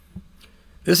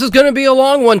This is going to be a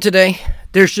long one today.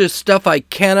 There's just stuff I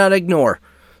cannot ignore.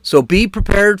 So be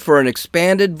prepared for an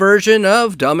expanded version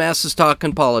of Dumbasses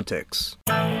Talking Politics.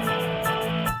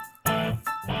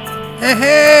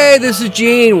 Hey, this is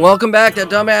Gene. Welcome back to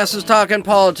Dumbasses Talking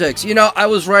Politics. You know, I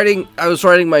was writing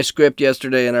my script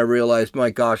yesterday and I realized, my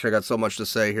gosh, I got so much to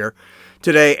say here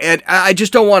today. And I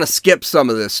just don't want to skip some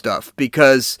of this stuff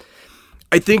because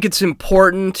I think it's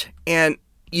important, and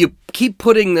you keep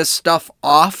putting this stuff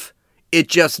off, it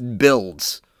just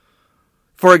builds.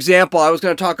 For example, I was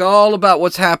going to talk all about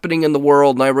what's happening in the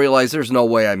world, and I realized there's no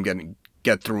way I'm going to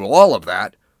get through all of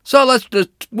that. So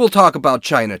we'll talk about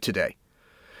China today.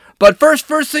 But first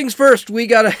things first, we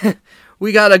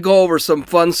gotta go over some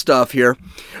fun stuff here.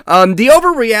 The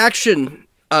overreaction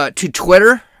to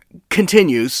Twitter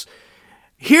continues.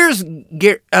 Here's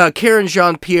Karine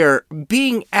Jean-Pierre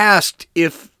being asked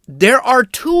if there are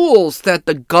tools that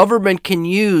the government can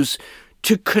use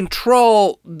to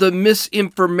control the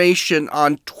misinformation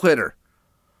on Twitter.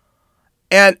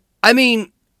 And, I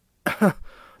mean,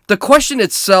 the question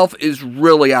itself is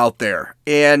really out there.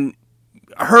 And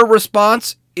her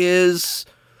response is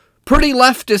pretty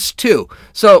leftist, too.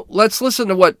 So let's listen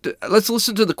to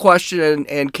the question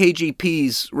and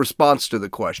KGP's response to the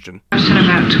question. Question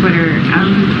about Twitter.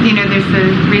 There's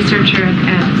a researcher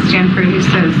at Stanford who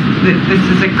says that this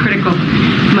is a critical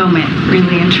moment,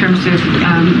 really, in terms of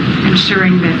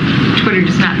ensuring that Twitter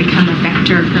does not become a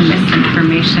vector for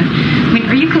misinformation. I mean,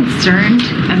 are you concerned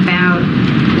about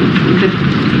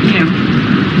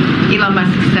Elon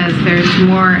Musk says there's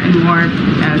more and more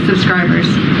subscribers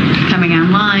coming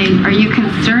online. Are you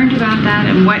concerned about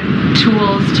that? And what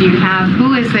tools do you have?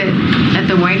 Who is it at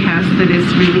the White House that is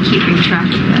really keeping track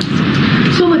of this?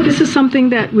 So look, this is something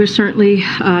that we're certainly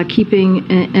keeping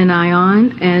an eye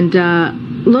on. And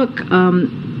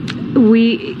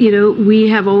we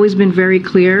have always been very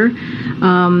clear,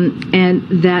 and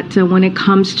that when it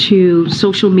comes to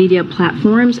social media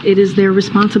platforms, it is their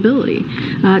responsibility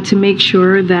to make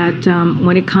sure that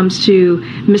when it comes to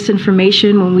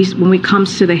misinformation, when it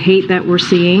comes to the hate that we're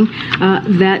seeing,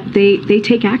 that they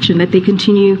take action, that they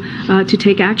continue to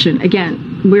take action. Again,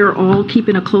 we're all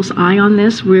keeping a close eye on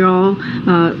this. We're all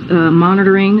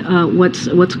monitoring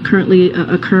what's currently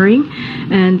occurring,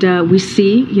 and we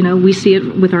see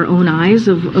it with our own eyes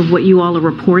of what you all are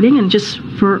reporting, and just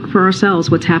for ourselves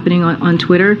what's happening on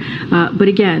Twitter. But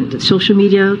again, social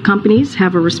media companies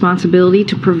have a responsibility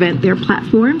to prevent their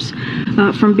platforms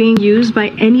from being used by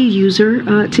any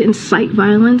user to incite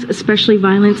violence, especially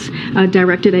violence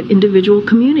directed at individual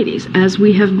communities, as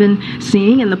we have been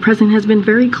seeing, and the president has been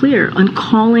very clear on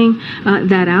calling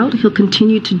that out. He'll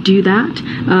continue to do that,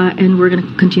 and we're going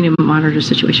to continue to monitor the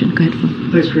situation. Go ahead, Phil.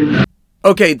 Thanks, Karine.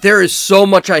 Okay, there is so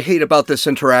much I hate about this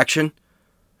interaction.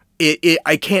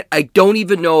 I don't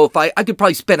even know if I could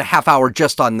probably spend a half hour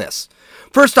just on this.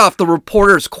 First off, the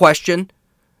reporter's question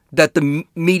that the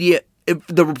media and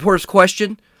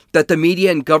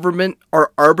government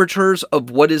are arbiters of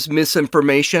what is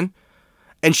misinformation,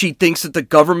 and she thinks that the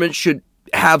government should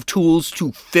have tools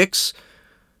to fix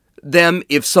them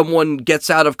if someone gets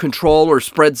out of control or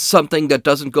spreads something that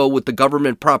doesn't go with the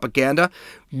government propaganda,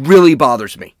 really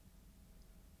bothers me.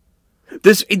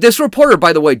 This reporter,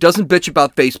 by the way, doesn't bitch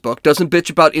about Facebook, doesn't bitch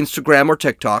about Instagram or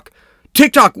TikTok.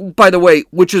 TikTok, by the way,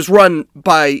 which is run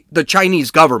by the Chinese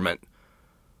government.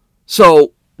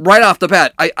 So, right off the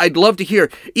bat, I'd love to hear.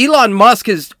 All Elon Musk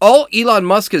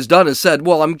has done is said,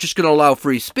 well, I'm just going to allow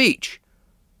free speech.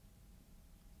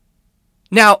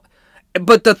 Now,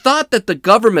 but the thought that the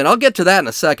government, I'll get to that in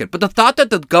a second, but the thought that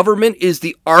the government is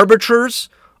the arbiters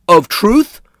of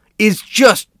truth is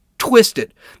just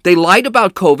twisted. They lied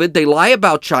about COVID. They lie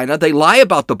about China. They lie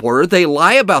about the border. They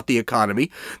lie about the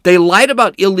economy. They lied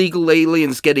about illegal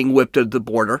aliens getting whipped at the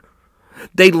border.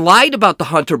 They lied about the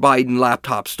Hunter Biden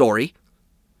laptop story.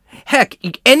 Heck,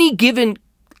 any given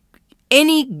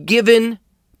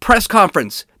press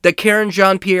conference that Karine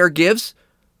Jean-Pierre gives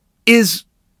is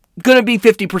going to be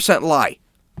 50% lie.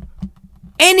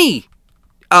 Any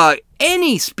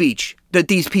speech that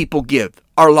these people give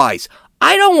are lies.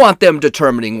 I don't want them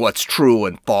determining what's true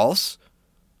and false.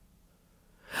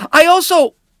 I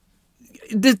also,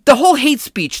 the whole hate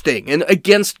speech thing and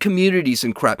against communities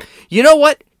and crap. You know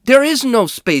what? There is no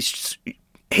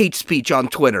hate speech on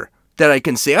Twitter that I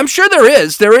can see. I'm sure there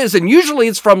is, and usually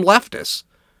it's from leftists.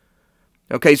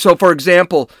 Okay, so for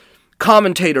example,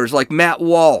 commentators like Matt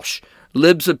Walsh,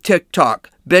 Libs of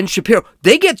TikTok, Ben Shapiro,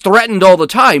 they get threatened all the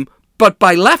time, but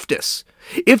by leftists.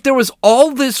 If there was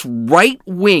all this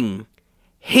right-wing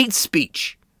hate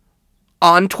speech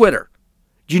on Twitter,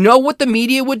 do you know what the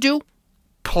media would do?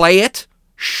 Play it,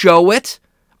 show it,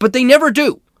 but they never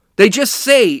do. They just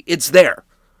say it's there.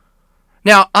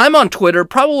 Now, I'm on Twitter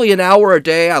probably an hour a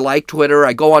day. I like Twitter.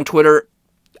 I go on Twitter.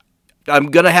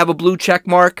 I'm going to have a blue check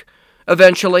mark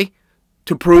eventually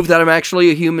to prove that I'm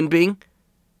actually a human being.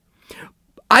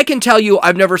 I can tell you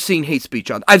I've never seen hate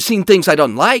speech on. I've seen things I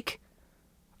don't like.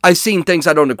 I've seen things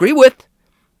I don't agree with.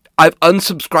 I've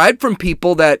unsubscribed from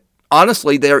people that,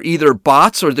 honestly, they're either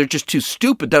bots or they're just too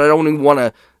stupid that I don't even want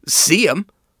to see them.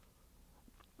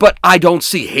 But I don't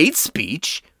see hate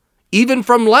speech, even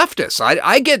from leftists.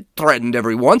 I get threatened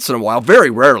every once in a while, very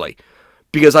rarely,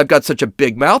 because I've got such a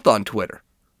big mouth on Twitter.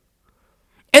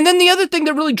 And then the other thing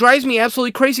that really drives me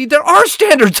absolutely crazy, there are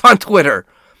standards on Twitter.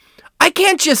 I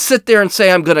can't just sit there and say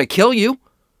I'm going to kill you.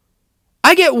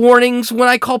 I get warnings when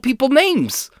I call people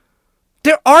names.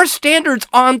 There are standards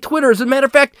on Twitter. As a matter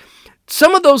of fact,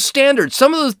 some of those standards,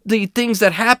 some of the things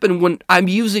that happen when I'm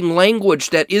using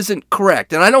language that isn't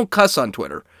correct, and I don't cuss on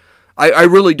Twitter. I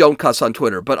really don't cuss on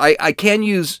Twitter, but I can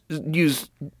use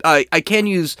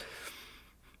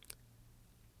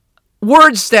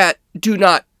words that do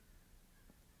not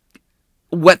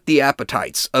whet the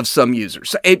appetites of some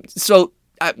users. So,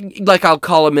 like I'll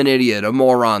call him an idiot, a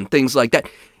moron, things like that.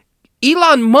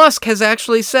 Elon Musk has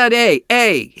actually said,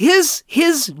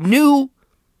 his new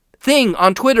thing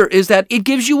on Twitter is that it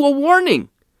gives you a warning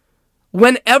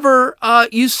whenever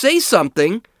you say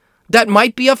something that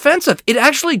might be offensive. It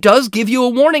actually does give you a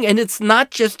warning, and it's not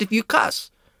just if you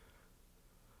cuss.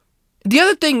 The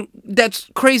other thing that's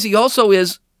crazy also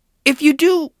is if you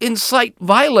do incite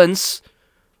violence,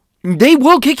 they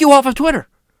will kick you off of Twitter.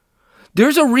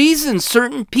 There's a reason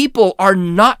certain people are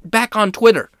not back on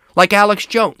Twitter, like Alex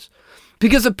Jones.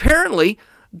 Because apparently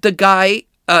the guy,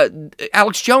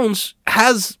 Alex Jones,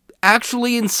 has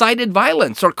actually incited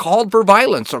violence or called for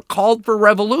violence or called for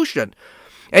revolution.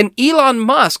 And Elon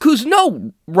Musk, who's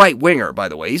no right-winger, by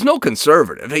the way, he's no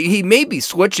conservative. He may be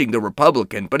switching to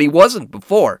Republican, but he wasn't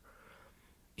before.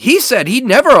 He said he'd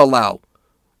never allow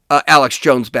Alex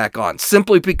Jones back on,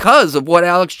 simply because of what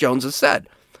Alex Jones has said.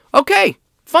 Okay,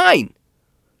 fine.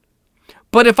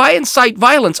 But if I incite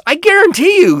violence, I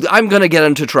guarantee you I'm going to get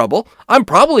into trouble. I'm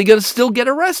probably going to still get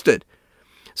arrested.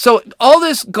 So all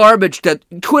this garbage that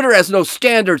Twitter has no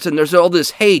standards and there's all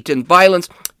this hate and violence,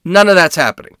 none of that's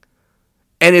happening.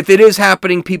 And if it is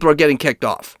happening, people are getting kicked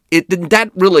off. That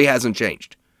really hasn't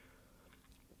changed.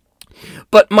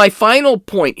 But my final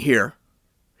point here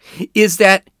is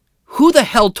that who the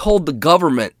hell told the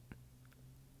government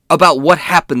about what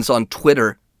happens on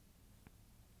Twitter?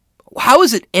 How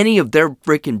is it any of their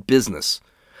freaking business?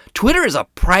 Twitter is a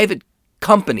private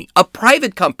company. A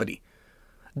private company.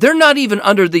 They're not even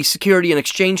under the Security and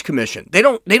Exchange Commission. They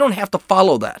don't have to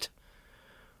follow that.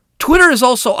 Twitter is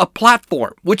also a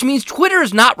platform, which means Twitter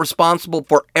is not responsible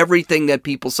for everything that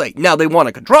people say. Now, they want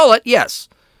to control it, yes.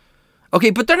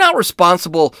 Okay, but they're not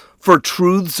responsible for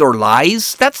truths or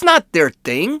lies. That's not their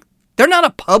thing. They're not a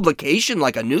publication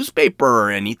like a newspaper or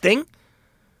anything.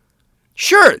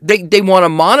 Sure, they want to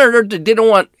monitor, they don't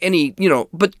want any,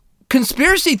 but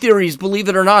conspiracy theories, believe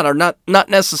it or not, are not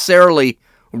necessarily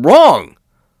wrong.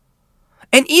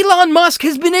 And Elon Musk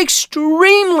has been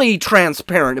extremely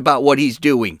transparent about what he's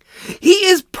doing. He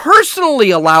is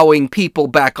personally allowing people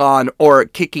back on or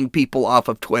kicking people off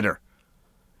of Twitter.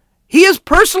 He is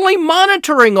personally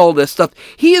monitoring all this stuff.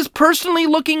 He is personally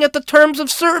looking at the terms of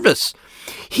service.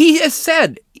 He has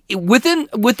said within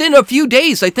a few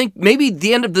days, I think maybe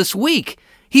the end of this week,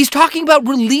 he's talking about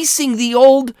releasing the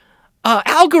old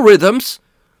algorithms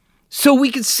so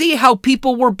we could see how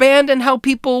people were banned and how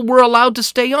people were allowed to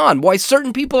stay on, why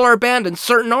certain people are banned and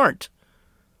certain aren't.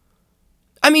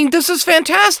 I mean, this is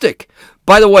fantastic.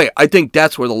 By the way, I think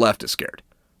that's where the left is scared.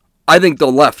 I think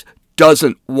the left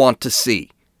doesn't want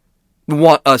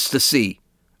us to see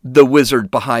the wizard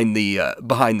behind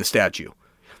the statue.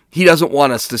 He doesn't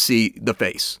want us to see the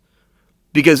face.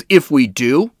 Because if we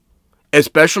do,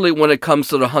 especially when it comes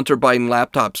to the Hunter Biden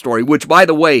laptop story, which, by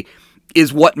the way,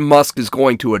 is what Musk is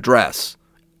going to address.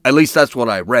 At least that's what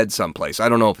I read someplace. I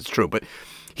don't know if it's true, but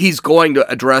he's going to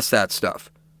address that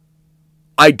stuff.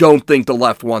 I don't think the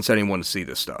left wants anyone to see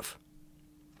this stuff.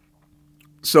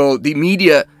 So the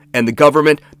media and the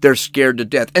government, they're scared to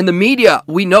death. And the media,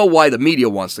 we know why the media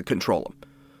wants to control them.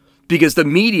 Because the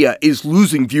media is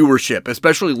losing viewership,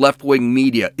 especially left-wing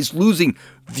media, is losing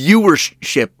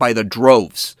viewership by the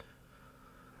droves.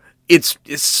 It's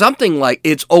something like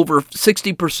it's over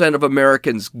 60% of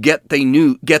Americans get the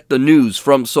news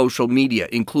from social media,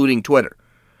 including Twitter.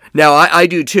 Now, I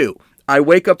do too. I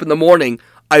wake up in the morning,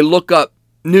 I look up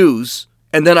news,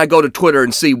 And then I go to Twitter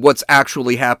and see what's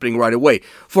actually happening right away.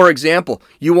 For example,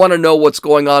 you want to know what's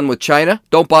going on with China?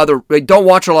 Don't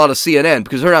watch a lot of CNN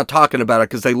because they're not talking about it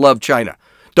because they love China.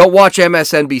 Don't watch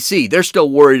MSNBC. They're still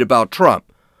worried about Trump.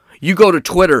 You go to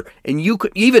Twitter and you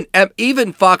could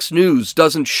even Fox News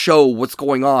doesn't show what's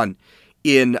going on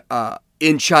in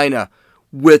China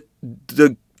with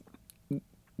the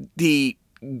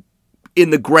in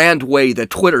the grand way that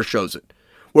Twitter shows it,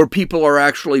 where people are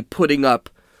actually putting up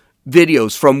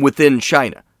videos from within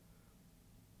China.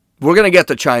 We're going to get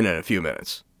to China in a few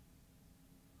minutes.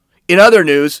 In other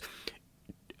news,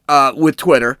 with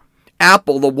Twitter,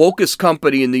 Apple, the wokest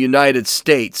company in the United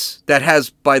States that has,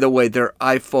 by the way, their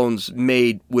iPhones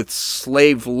made with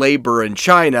slave labor in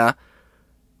China,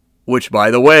 which, by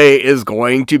the way, is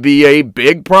going to be a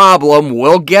big problem.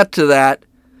 We'll get to that.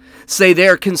 Say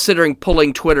they're considering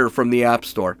pulling Twitter from the App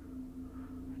Store.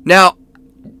 Now,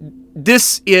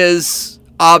 this is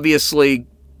obviously,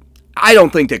 I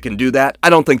don't think they can do that. I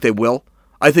don't think they will.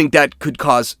 I think that could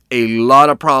cause a lot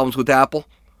of problems with Apple.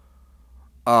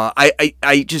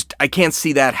 I can't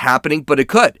see that happening, but it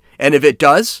could. And if it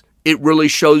does, it really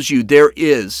shows you there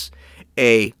is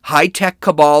a high-tech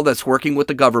cabal that's working with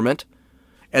the government,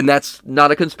 and that's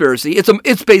not a conspiracy.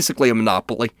 It's basically a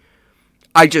monopoly.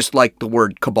 I just like the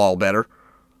word cabal better.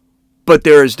 But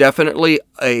there is definitely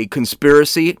a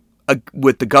conspiracy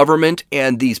with the government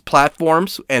and these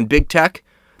platforms and big tech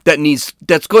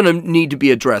that's going to need to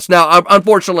be addressed. Now,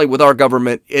 unfortunately, with our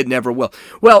government, it never will.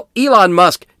 Well, Elon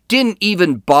Musk didn't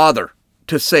even bother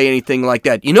to say anything like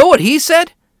that. You know what he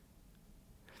said?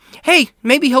 Hey,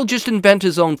 maybe he'll just invent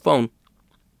his own phone.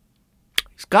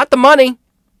 He's got the money.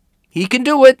 He can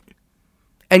do it.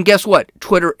 And guess what?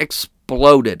 Twitter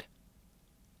exploded.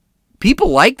 People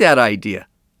like that idea.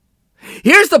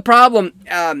 Here's the problem.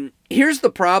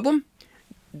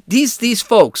 These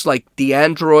folks, like the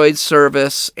Android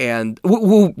service and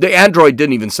the Android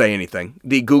didn't even say anything.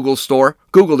 The Google store,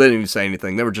 Google didn't even say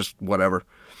anything. They were just whatever.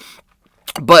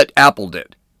 But Apple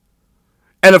did.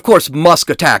 And of course,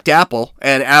 Musk attacked Apple,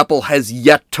 and Apple has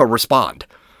yet to respond.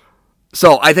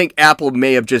 So I think Apple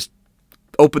may have just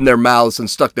opened their mouths and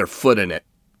stuck their foot in it.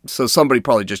 So somebody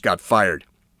probably just got fired.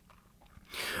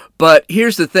 But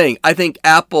here's the thing. I think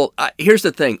here's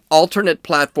the thing. Alternate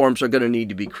platforms are going to need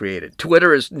to be created.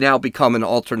 Twitter has now become an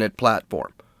alternate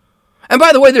platform. And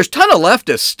by the way, there's a ton of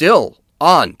leftists still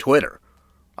on Twitter.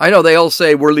 I know they all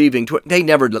say we're leaving Twitter. They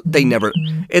never,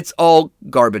 it's all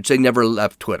garbage. They never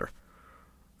left Twitter.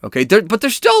 Okay, but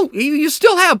there's still, you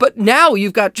still have, but now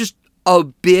you've got just a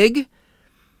big,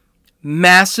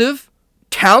 massive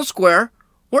town square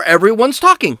where everyone's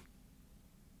talking.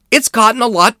 It's gotten a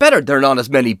lot better. There are not as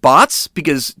many bots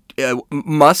because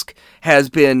Musk has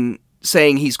been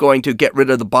saying he's going to get rid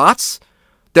of the bots.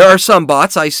 There are some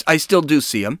bots. I still do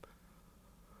see them.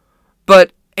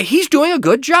 But he's doing a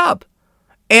good job.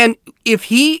 And if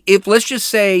let's just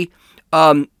say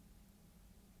Apple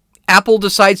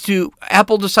decides to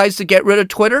get rid of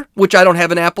Twitter, which I don't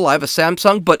have an Apple, I have a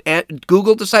Samsung, but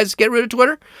Google decides to get rid of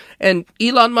Twitter, and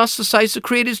Elon Musk decides to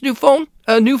create his new phone,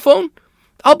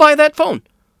 I'll buy that phone.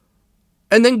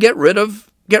 And then get rid of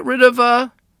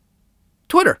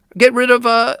Twitter. Get rid of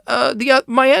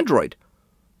my Android.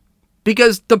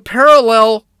 Because the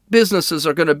parallel businesses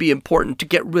are going to be important to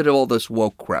get rid of all this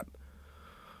woke crap.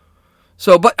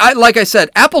 So, but like I said,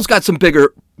 Apple's got some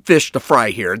bigger fish to fry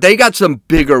here. They got some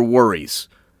bigger worries.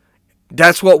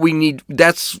 That's what we need.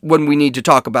 That's when we need to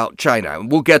talk about China.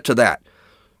 And we'll get to that.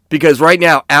 Because right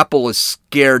now, Apple is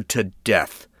scared to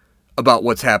death about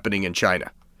what's happening in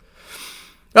China.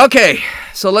 Okay,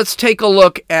 so let's take a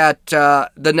look at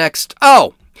the next.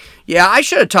 Oh, yeah, I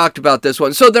should have talked about this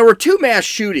one. So there were 2 mass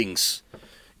shootings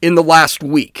in the last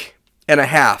week and a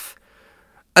half,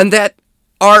 and that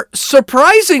are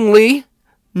surprisingly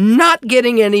not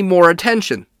getting any more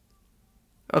attention.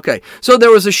 Okay, so there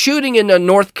was a shooting in a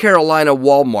North Carolina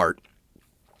Walmart,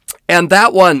 and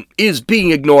that one is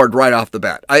being ignored right off the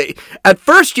bat. At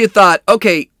first you thought,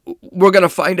 okay, we're going to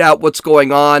find out what's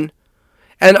going on.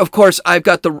 And of course, I'm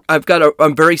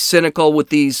very cynical with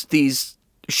these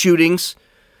shootings.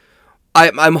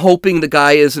 I'm hoping the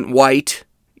guy isn't white,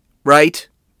 right?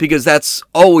 Because that's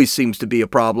always seems to be a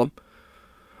problem.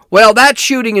 Well, that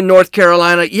shooting in North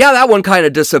Carolina, yeah, that one kind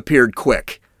of disappeared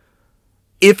quick.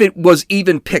 If it was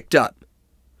even picked up.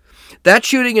 That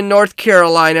shooting in North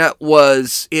Carolina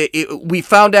was, we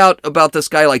found out about this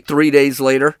guy like 3 days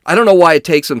later. I don't know why it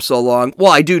takes them so long.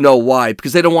 Well, I do know why,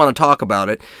 because they don't want to talk about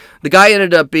it. The guy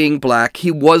ended up being black. He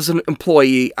was an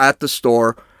employee at the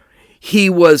store. He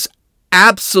was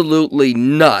absolutely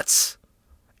nuts,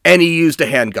 and he used a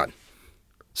handgun.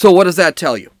 So what does that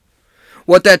tell you?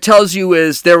 What that tells you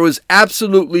is there was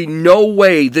absolutely no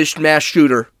way this mass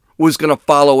shooter was going to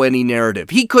follow any narrative.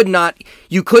 He could not.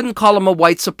 You couldn't call him a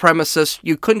white supremacist.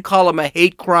 You couldn't call him a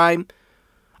hate crime.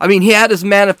 I mean, he had his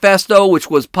manifesto, which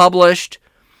was published.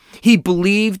 He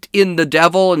believed in the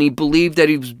devil, and he believed that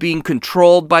he was being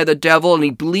controlled by the devil, and he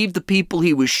believed the people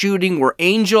he was shooting were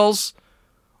angels,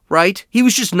 right? He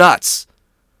was just nuts.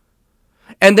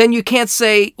 And then you can't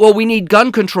say, well, we need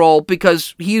gun control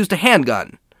because he used a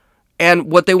handgun.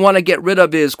 And what they want to get rid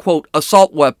of is, quote,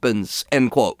 assault weapons, end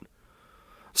quote.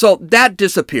 So that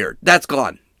disappeared. That's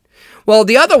gone. Well,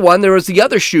 the other one, there was the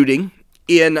other shooting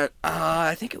in,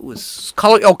 I think it was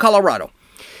Colorado,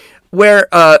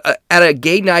 where at a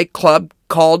gay nightclub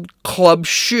called Club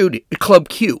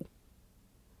Q.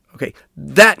 Okay,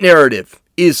 that narrative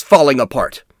is falling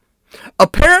apart.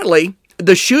 Apparently,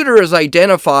 the shooter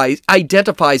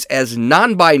identifies as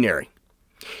non-binary.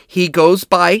 He goes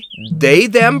by they,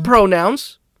 them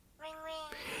pronouns.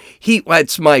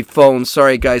 It's my phone.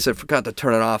 Sorry, guys, I forgot to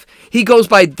turn it off. He goes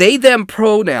by they, them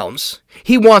pronouns.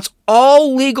 He wants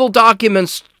all legal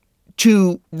documents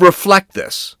to reflect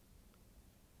this.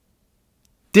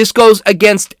 This goes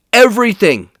against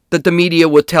everything that the media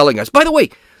was telling us. By the way,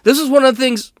 this is one of the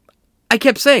things I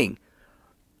kept saying.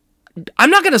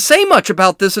 I'm not going to say much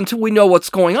about this until we know what's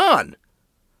going on.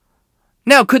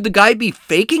 Now, could the guy be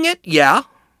faking it? Yeah,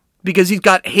 because he's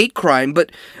got hate crime.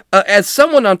 But as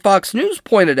someone on Fox News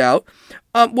pointed out,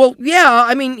 well, yeah,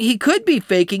 I mean, he could be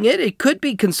faking it. It could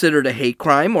be considered a hate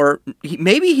crime, or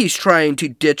maybe he's trying to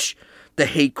ditch the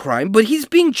hate crime, but he's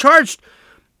being charged.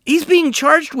 He's being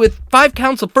charged with 5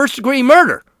 counts of first-degree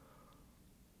murder.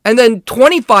 And then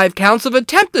 25 counts of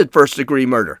attempted first-degree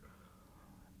murder.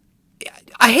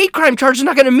 A hate crime charge is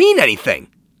not going to mean anything.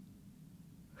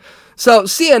 So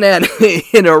CNN,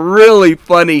 in a really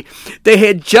funny, they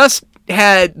had just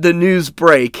had the news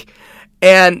break,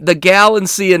 and the gal in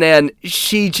CNN,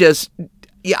 she just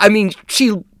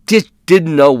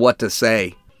didn't know what to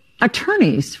say.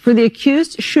 Attorneys for the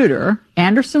accused shooter,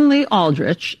 Anderson Lee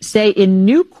Aldrich, say in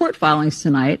new court filings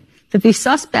tonight that the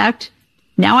suspect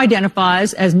now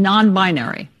identifies as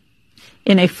non-binary.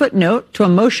 In a footnote to a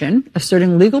motion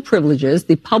asserting legal privileges,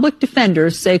 the public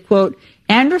defenders say, quote,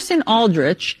 Anderson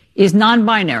Aldrich is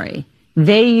non-binary.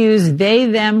 They use they,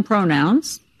 them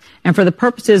pronouns, and for the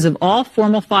purposes of all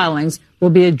formal filings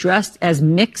will be addressed as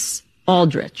Mix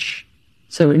Aldrich.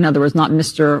 So in other words, not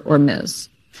Mr. or Ms.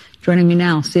 Joining me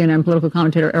now, CNN political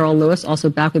commentator Errol Lewis, also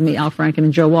back with me, Al Franken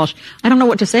and Joe Walsh. I don't know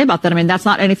what to say about that. I mean, that's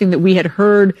not anything that we had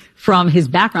heard from his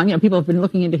background. You know, people have been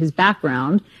looking into his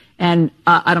background, and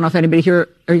I don't know if anybody here,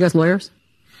 are you guys lawyers?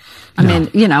 I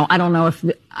mean, you know, I don't know if,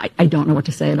 I don't know what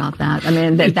to say about that. I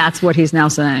mean, that's what he's now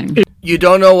saying. You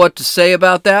don't know what to say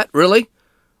about that? Really?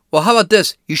 Well, how about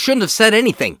this? You shouldn't have said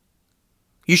anything.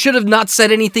 You should have not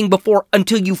said anything before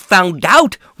until you found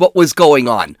out what was going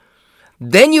on.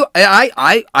 Then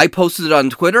I posted it on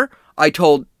Twitter. I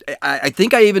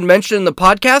think I even mentioned in the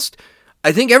podcast,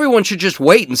 I think everyone should just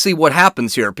wait and see what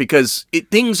happens here because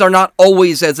things are not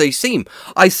always as they seem.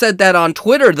 I said that on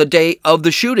Twitter the day of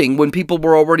the shooting when people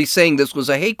were already saying this was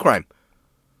a hate crime.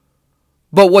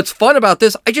 But what's fun about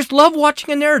this, I just love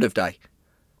watching a narrative die.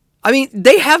 I mean,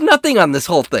 they have nothing on this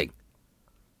whole thing.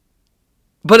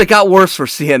 But it got worse for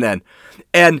CNN.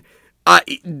 And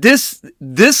this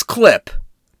clip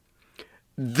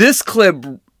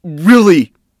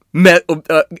really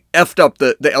effed up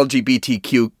the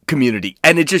LGBTQ community,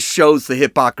 and it just shows the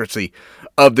hypocrisy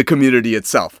of the community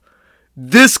itself.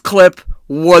 This clip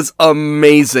was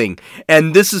amazing,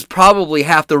 and this is probably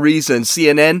half the reason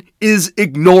CNN is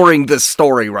ignoring this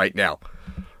story right now,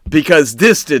 because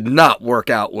this did not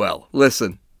work out well.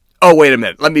 Listen. Oh, wait a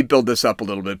minute. Let me build this up a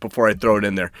little bit before I throw it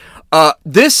in there.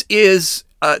 This is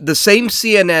the same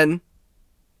CNN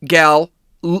gal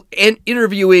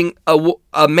interviewing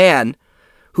a man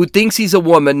who thinks he's a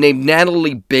woman named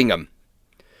Natalie Bingham.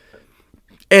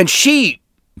 And she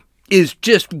is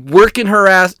just working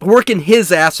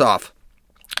his ass off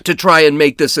to try and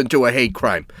make this into a hate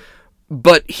crime.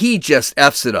 But he just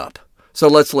F's it up. So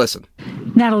let's listen.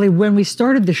 Natalie, when we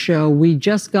started the show, we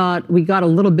got a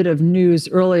little bit of news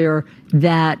earlier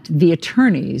that the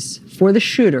attorneys for the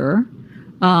shooter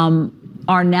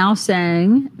are now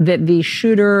saying that the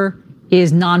shooter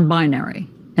is non-binary,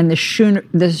 and the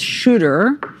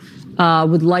shooter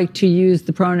would like to use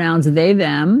the pronouns they,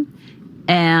 them,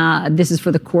 and this is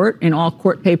for the court in all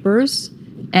court papers,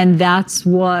 and that's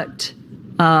what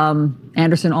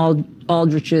Anderson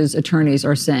Aldrich's attorneys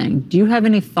are saying. Do you have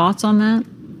any thoughts on that?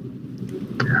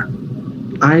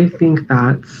 I think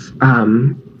that's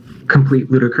complete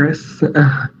ludicrous.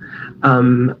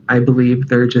 I believe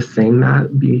they're just saying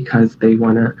that because they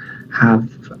want to have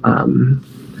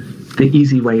the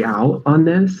easy way out on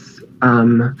this.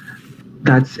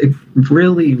 That's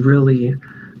really, really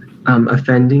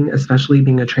offending, especially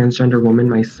being a transgender woman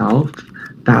myself,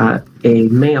 that a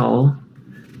male,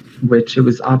 which it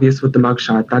was obvious with the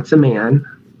mugshot, that's a man.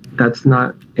 That's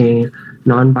not a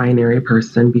non-binary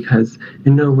person, because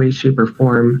in no way, shape, or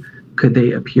form could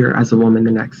they appear as a woman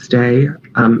the next day.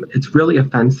 It's really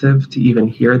offensive to even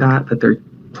hear that they're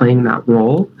playing that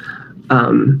role.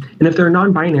 And if they're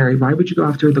non-binary, why would you go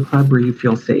after the club where you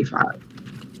feel safe at?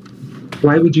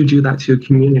 Why would you do that to a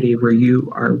community where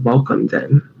you are welcomed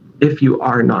in if you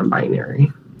are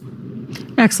non-binary?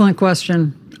 Excellent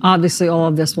question. Obviously, all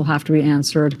of this will have to be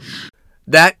answered.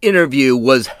 That interview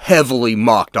was heavily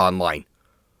mocked online.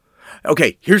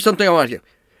 Okay, here's something I want to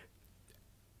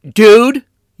do. Dude,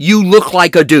 you look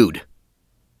like a dude.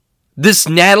 This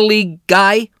Natalie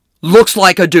guy looks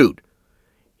like a dude.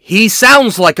 He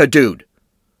sounds like a dude.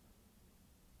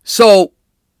 So,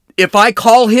 if I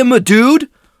call him a dude,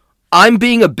 I'm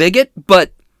being a bigot,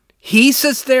 but he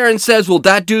sits there and says, well,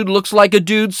 that dude looks like a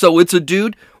dude, so it's a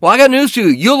dude. Well, I got news to you.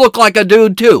 You look like a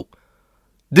dude, too.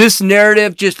 This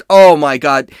narrative just, oh my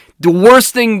God. The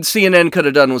worst thing CNN could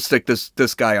have done was stick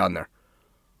this guy on there.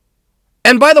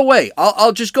 And by the way,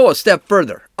 I'll just go a step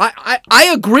further.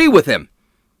 I agree with him.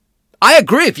 I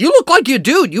agree. If you look like a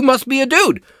dude, you must be a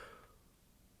dude.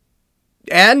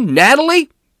 And Natalie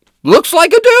looks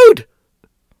like a dude.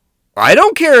 I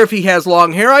don't care if he has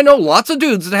long hair. I know lots of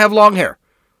dudes that have long hair.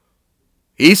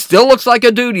 He still looks like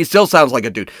a dude. He still sounds like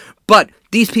a dude. But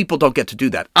these people don't get to do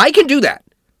that. I can do that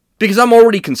because I'm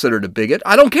already considered a bigot.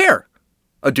 I don't care.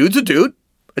 A dude's a dude.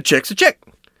 A chick's a chick.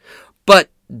 But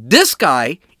this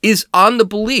guy is on the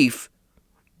belief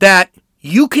that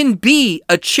you can be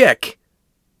a chick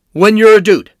when you're a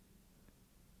dude.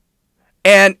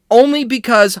 And only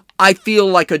because I feel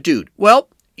like a dude. Well,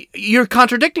 you're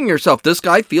contradicting yourself. This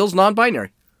guy feels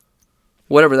non-binary.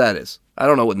 Whatever that is. I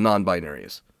don't know what non-binary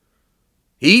is.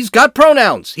 He's got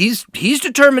pronouns. He's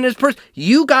determined his person.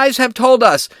 You guys have told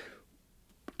us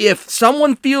if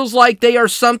someone feels like they are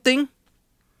something,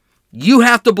 you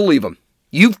have to believe them.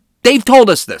 They've told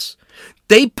us this.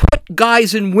 They put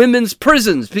guys in women's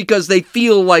prisons because they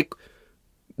feel like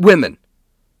women.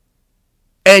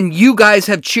 And you guys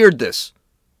have cheered this.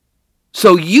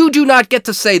 So you do not get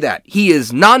to say that. He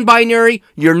is non-binary.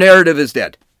 Your narrative is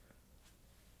dead.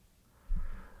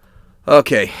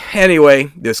 Okay,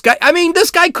 anyway, this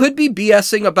guy could be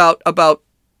BSing about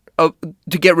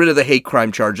to get rid of the hate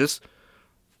crime charges.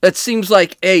 It seems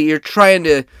like, hey, you're trying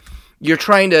to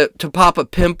pop a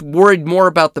pimp, worried more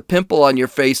about the pimple on your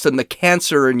face than the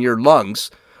cancer in your lungs.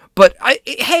 But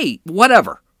hey,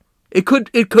 whatever. It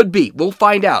could be. We'll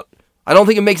find out. I don't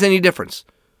think it makes any difference.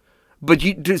 But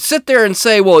you to sit there and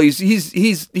say, well,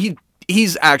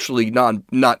 he's actually not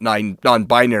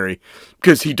non-binary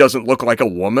because he doesn't look like a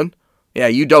woman. Yeah,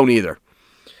 you don't either.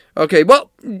 Okay,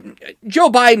 well, Joe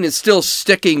Biden is still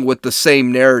sticking with the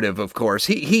same narrative, of course.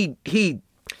 He's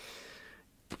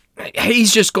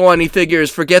just going, he figures,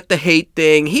 forget the hate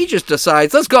thing. He just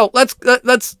decides, let's go.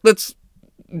 Let's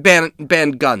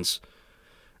ban guns.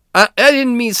 I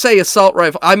didn't mean say assault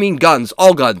rifle. I mean guns,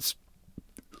 all guns.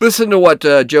 Listen to what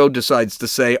Joe decides to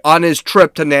say on his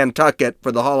trip to Nantucket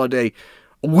for the holiday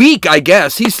week, I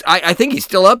guess. I think he's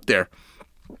still up there.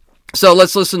 So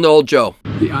let's listen to old Joe.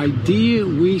 The idea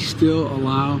we still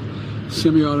allow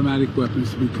semi-automatic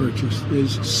weapons to be purchased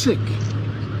is sick.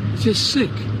 It's just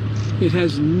sick. It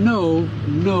has no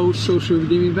social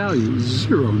redeeming value.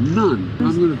 Zero. None.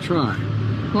 I'm going to try.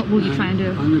 What will you try and do?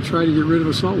 I'm going to try to get rid of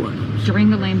assault weapons. During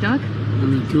the lame duck?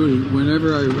 I'm going to do it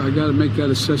whenever I got to make that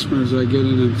assessment as I get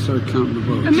in and start counting the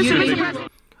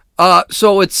votes.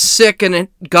 So it's sick and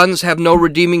guns have no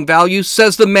redeeming value,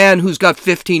 says the man who's got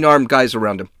 15 armed guys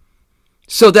around him,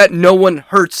 so that no one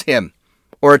hurts him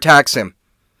or attacks him.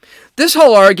 This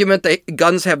whole argument that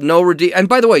guns have no redeem... And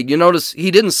by the way, you notice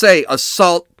he didn't say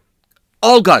assault...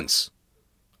 All guns.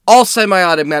 All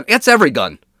semi-automatic. That's every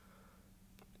gun.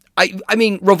 I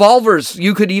mean, revolvers,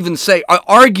 you could even say,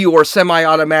 argue, or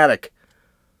semi-automatic.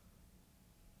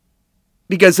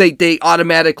 Because they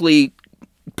automatically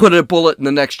put a bullet in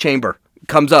the next chamber. It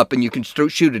comes up and you can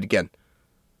shoot it again.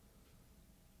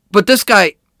 But this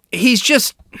guy, he's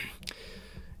just...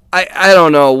 I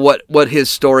don't know what his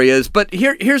story is. But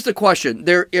here's the question.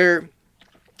 There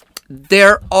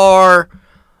are...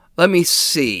 Let me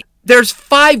see. There's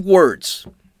 5 words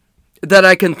that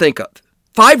I can think of.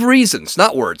 5 reasons,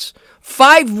 not words.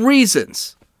 5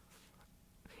 reasons.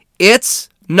 It's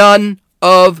none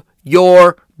of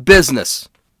your business.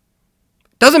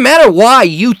 Doesn't matter why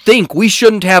you think we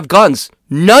shouldn't have guns.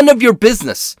 None of your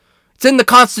business. It's in the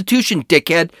Constitution,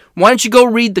 dickhead. Why don't you go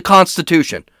read the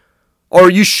Constitution? Or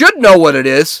you should know what it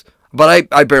is, but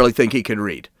I barely think he can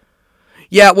read.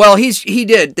 Yeah, well, he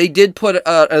did. They did put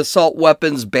an assault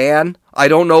weapons ban. I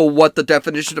don't know what the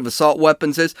definition of assault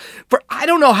weapons is. I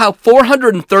don't know how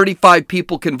 435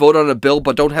 people can vote on a bill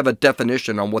but don't have a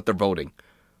definition on what they're voting.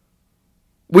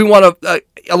 We want to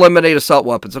eliminate assault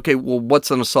weapons. Okay, well,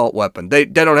 what's an assault weapon? They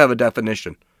don't have a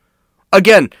definition.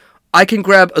 Again, I can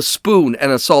grab a spoon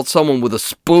and assault someone with a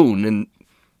spoon, and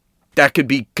that could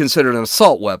be considered an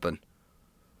assault weapon.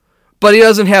 But he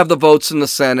doesn't have the votes in the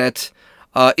Senate.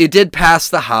 It did pass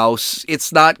the House.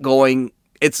 It's not going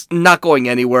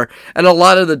anywhere. And a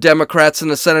lot of the Democrats in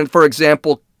the Senate, for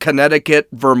example, Connecticut,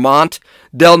 Vermont,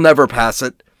 they'll never pass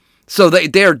it. So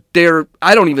they're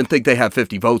I don't even think they have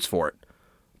 50 votes for it.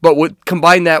 But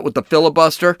combine that with the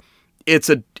filibuster, it's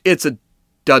a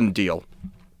done deal.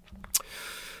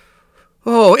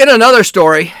 Oh, in another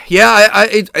story,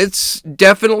 it's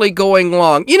definitely going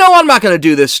long. You know, I'm not going to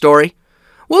do this story.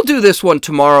 We'll do this one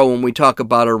tomorrow when we talk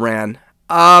about Iran.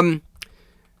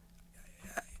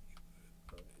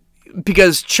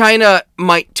 Because China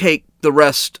might take the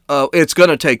rest. It's going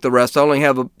to take the rest.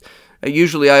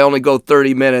 Usually I only go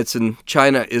 30 minutes, and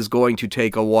China is going to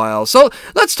take a while. So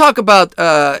let's talk about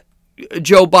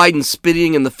Joe Biden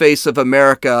spitting in the face of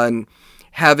America and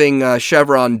having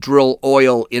Chevron drill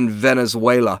oil in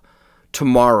Venezuela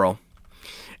tomorrow.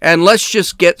 And let's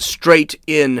just get straight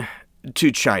in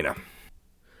to China.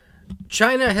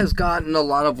 China has gotten a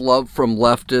lot of love from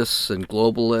leftists and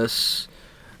globalists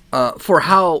for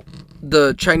how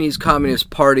the Chinese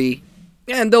Communist Party,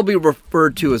 and they'll be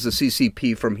referred to as the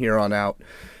CCP from here on out,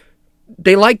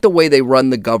 they like the way they run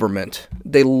the government.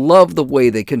 They love the way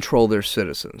they control their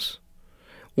citizens.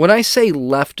 When I say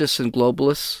leftists and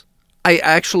globalists, I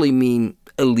actually mean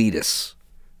elitists,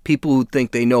 people who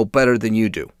think they know better than you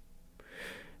do.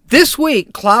 This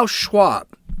week, Klaus Schwab,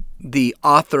 the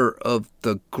author of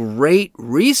The Great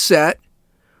Reset,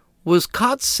 was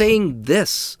caught saying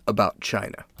this about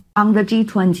China. On the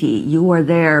G20, you were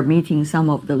there meeting some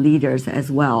of the leaders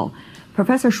as well.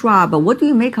 Professor Schwab, what do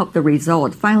you make of the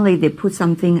result? Finally, they put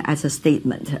something as a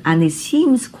statement, and it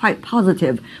seems quite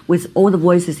positive with all the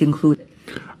voices included.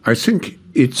 I think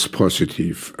it's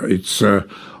positive. It's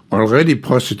already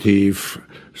positive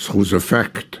through the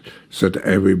fact that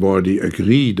everybody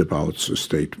agreed about the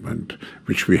statement,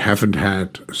 which we haven't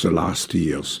had the last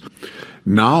years.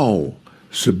 Now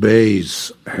the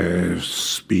base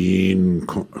has been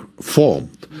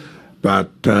formed,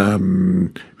 but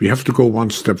we have to go one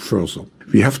step further.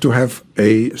 We have to have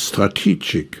a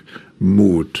strategic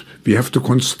mood. We have to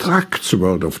construct the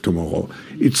world of tomorrow.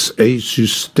 It's a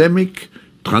systemic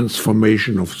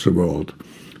transformation of the world.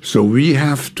 So we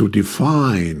have to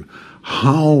define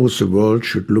how the world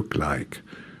should look like,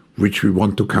 which we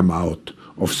want to come out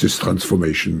of this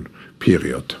transformation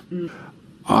period.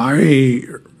 I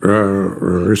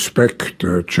respect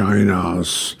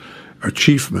China's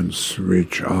achievements,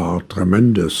 which are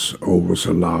tremendous over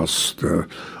the last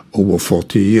over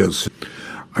 40 years.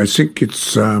 I think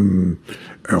it's a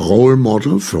role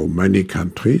model for many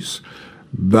countries,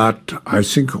 but I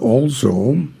think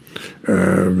also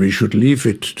we should leave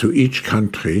it to each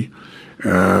country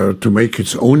to make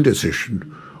its own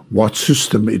decision what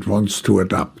system it wants to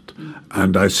adopt.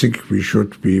 And I think we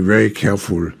should be very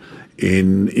careful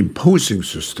in imposing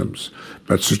systems.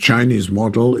 But the Chinese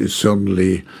model is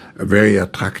certainly a very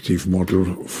attractive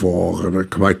model for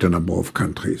quite a number of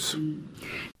countries.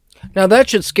 Now that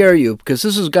should scare you, because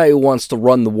this is a guy who wants to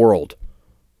run the world.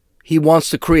 He wants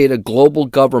to create a global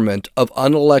government of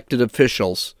unelected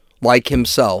officials like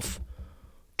himself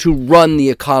to run the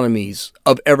economies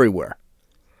of everywhere.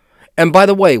 And by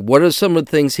the way, what are some of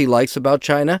the things he likes about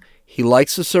China? He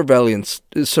likes the surveillance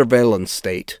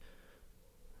state.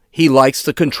 He likes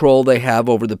the control they have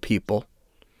over the people.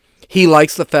 He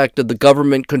likes the fact that the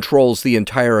government controls the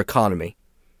entire economy.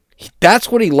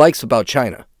 That's what he likes about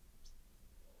China.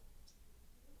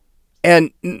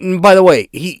 And by the way,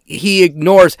 he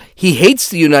hates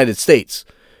the United States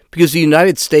because the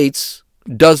United States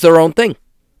does their own thing.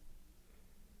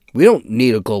 We don't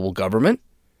need a global government.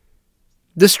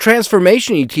 This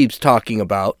transformation he keeps talking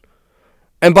about,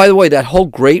 and by the way, that whole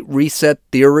Great Reset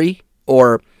theory,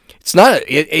 or it's not,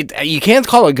 you can't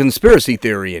call it a conspiracy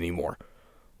theory anymore.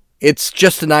 It's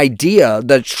just an idea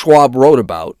that Schwab wrote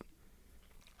about.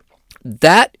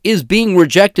 That is being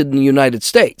rejected in the United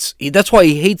States. That's why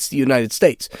he hates the United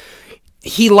States.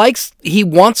 He wants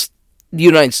the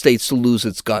United States to lose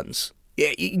its guns.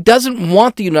 He doesn't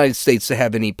want the United States to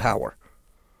have any power.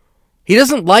 He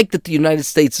doesn't like that the United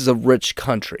States is a rich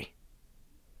country.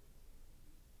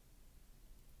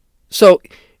 So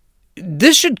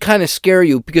this should kind of scare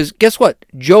you, because guess what?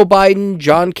 Joe Biden,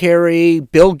 John Kerry,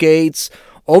 Bill Gates,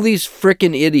 all these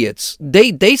frickin' idiots,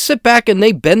 they sit back and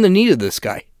they bend the knee to this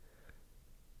guy.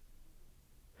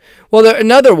 Well,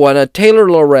 another one, Taylor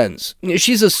Lorenz.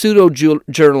 She's a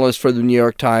pseudo-journalist for the New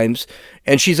York Times,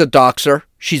 and she's a doxer.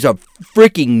 She's a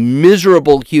freaking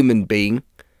miserable human being.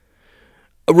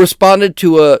 Responded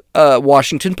to a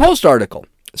Washington Post article.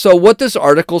 So what this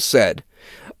article said,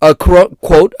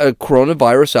 quote, a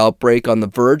coronavirus outbreak on the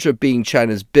verge of being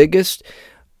China's biggest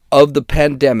of the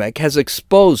pandemic has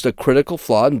exposed a critical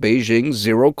flaw in Beijing's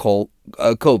zero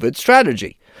COVID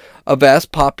strategy. A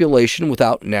vast population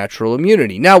without natural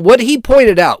immunity. Now, what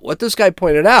this guy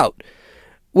pointed out,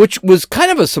 which was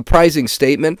kind of a surprising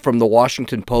statement from the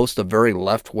Washington Post, a very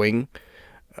left-wing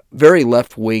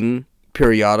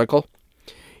periodical.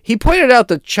 He pointed out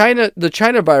that the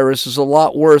China virus is a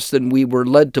lot worse than we were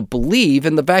led to believe,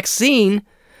 and the vaccine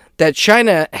that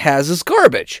China has is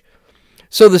garbage.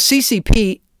 So the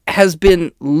CCP has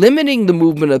been limiting the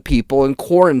movement of people and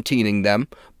quarantining them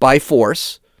by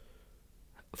force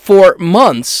for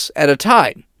months at a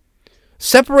time,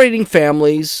 separating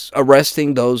families,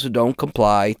 arresting those who don't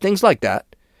comply, things like that.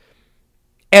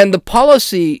 And the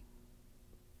policy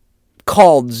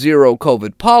called Zero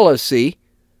COVID policy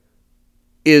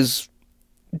is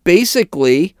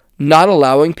basically not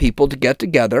allowing people to get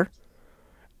together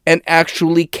and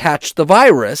actually catch the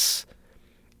virus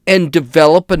and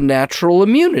develop a natural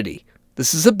immunity.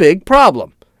 This is a big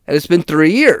problem, and it's been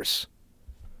 3 years.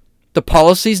 The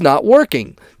policy's not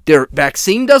working. Their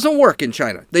vaccine doesn't work in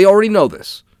China. They already know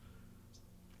this.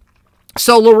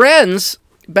 So Lorenz,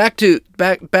 back to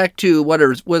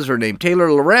what was her name?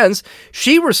 Taylor Lorenz.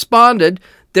 She responded,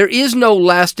 there is no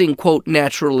lasting, quote,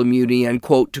 natural immunity, end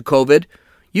quote, to COVID.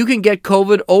 You can get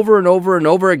COVID over and over and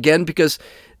over again because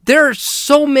there are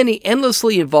so many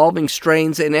endlessly evolving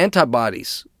strains and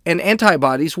antibodies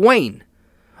wane.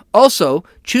 Also,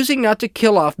 choosing not to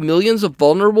kill off millions of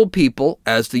vulnerable people,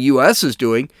 as the U.S. is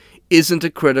doing, isn't a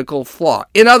critical flaw.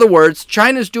 In other words,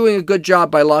 China's doing a good job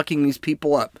by locking these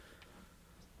people up.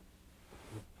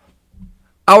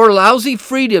 Our lousy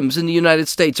freedoms in the United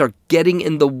States are getting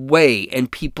in the way, and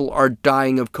people are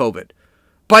dying of COVID.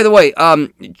 By the way,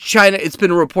 China, it's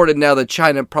been reported now that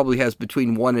China probably has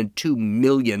between 1 and 2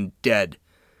 million dead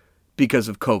because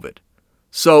of COVID.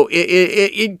 So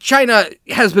China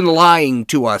has been lying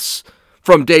to us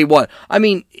from day one. I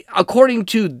mean, according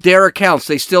to their accounts,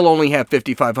 they still only have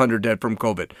 5,500 dead from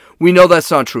COVID. We know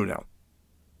that's not true now.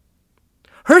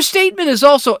 Her statement is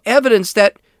also evidence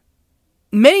that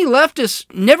many leftists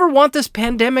never want this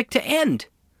pandemic to end.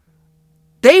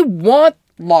 They want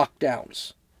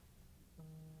lockdowns.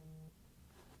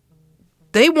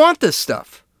 They want this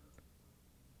stuff.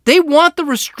 They want the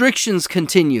restrictions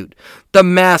continued, the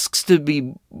masks to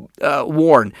be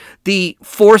worn, the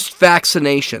forced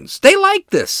vaccinations. They like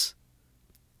this.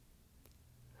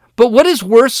 But what is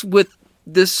worse with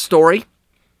this story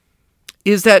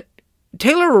is that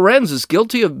Taylor Lorenz is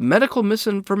guilty of medical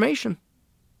misinformation.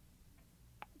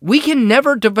 We can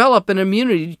never develop an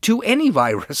immunity to any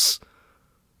virus.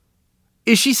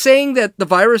 Is she saying that the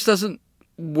virus doesn't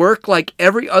work like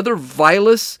every other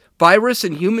virus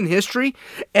in human history,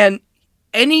 and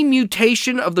any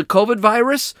mutation of the COVID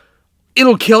virus,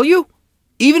 it'll kill you,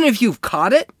 even if you've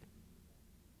caught it?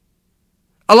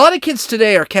 A lot of kids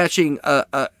today are catching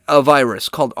a virus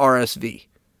called RSV.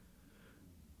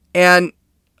 And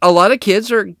a lot of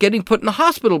kids are getting put in the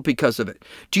hospital because of it.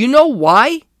 Do you know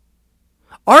why?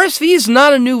 RSV is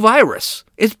not a new virus.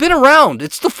 It's been around.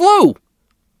 It's the flu.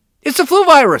 It's a flu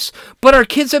virus. But our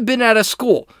kids have been out of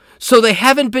school, so they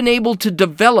haven't been able to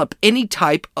develop any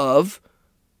type of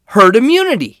herd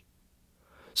immunity.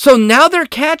 So now they're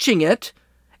catching it,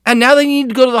 and now they need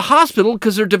to go to the hospital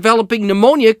because they're developing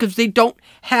pneumonia because they don't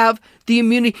have the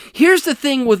immunity. Here's the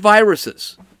thing with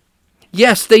viruses.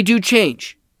 Yes, they do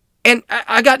change. And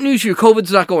I got news for you.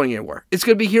 COVID's not going anywhere. It's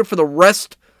going to be here for the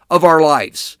rest of our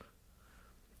lives.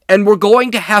 And we're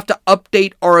going to have to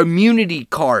update our immunity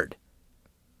card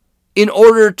in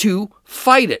order to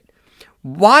fight it.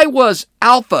 Why was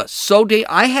Alpha so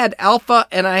I had Alpha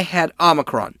and I had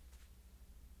Omicron.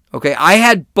 Okay, I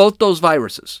had both those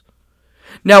viruses.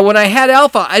 Now, when I had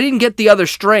Alpha, I didn't get the other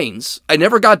strains. I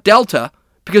never got Delta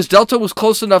because Delta was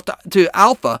close enough to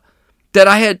Alpha that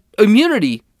I had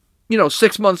immunity,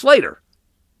 6 months later.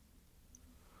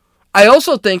 I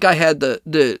also think I had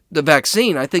the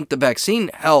vaccine. I think the vaccine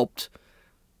helped,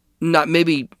 not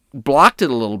maybe blocked it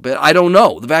a little bit. I don't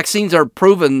know. The vaccines are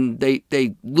proven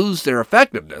they lose their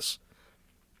effectiveness.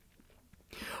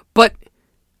 But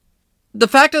the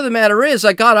fact of the matter is,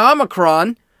 I got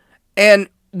Omicron, and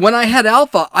when I had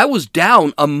Alpha, I was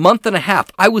down a month and a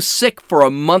half. I was sick for a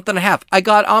month and a half. I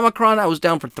got Omicron, I was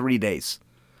down for 3 days.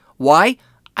 Why?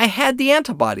 I had the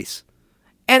antibodies.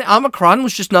 And Omicron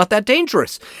was just not that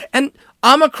dangerous. And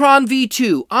Omicron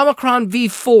V2, Omicron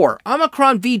V4,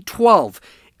 Omicron V12,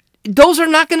 those are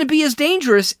not going to be as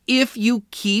dangerous if you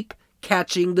keep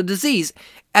catching the disease.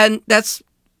 And that's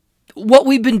what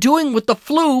we've been doing with the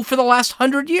flu for the last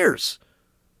 100 years.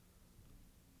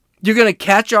 You're going to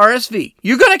catch RSV.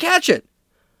 You're going to catch it.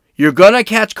 You're going to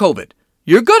catch COVID.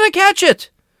 You're going to catch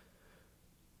it.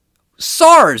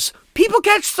 SARS. People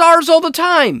catch SARS all the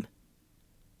time.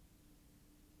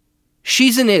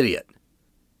 She's an idiot.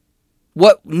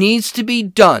 What needs to be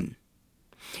done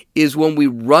is when we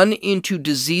run into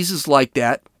diseases like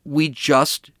that, we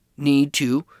just need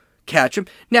to catch them.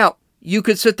 Now, you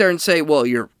could sit there and say, well,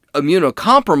 you're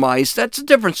immunocompromised. That's a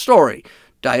different story.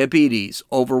 Diabetes,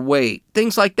 overweight,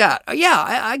 things like that. Yeah,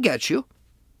 I get you.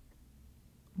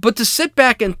 But to sit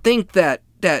back and think that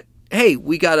hey,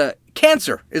 we got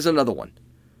cancer is another one.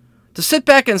 To sit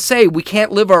back and say we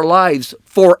can't live our lives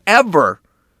forever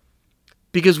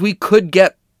because we could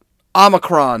get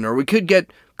Omicron or we could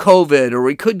get COVID or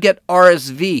we could get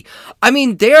RSV. I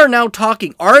mean, they are now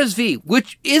talking RSV,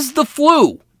 which is the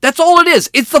flu. That's all it is.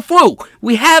 It's the flu.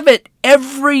 We have it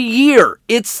every year.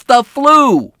 It's the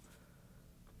flu.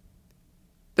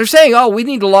 They're saying, oh, we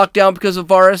need to lock down because of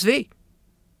RSV.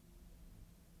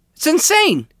 It's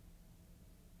insane.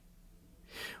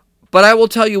 But I will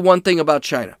tell you one thing about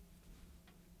China.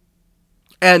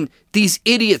 And these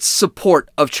idiots' support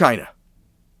of China.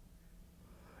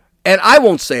 And I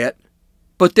won't say it,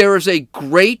 but there is a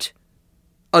great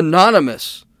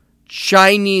anonymous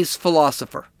Chinese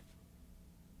philosopher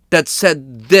that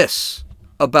said this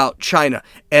about China.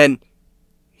 And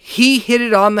he hit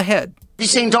it on the head. You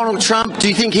saying Donald Trump? Do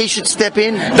you think he should step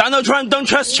in? Donald Trump, don't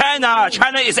trust China.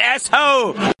 China is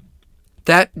asshole.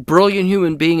 That brilliant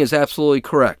human being is absolutely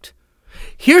correct.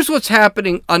 Here's what's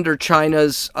happening under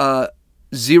China's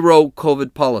zero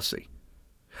COVID policy.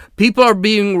 People are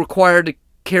being required to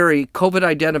carry COVID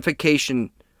identification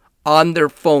on their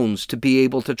phones to be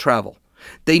able to travel.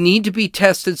 They need to be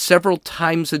tested several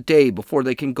times a day before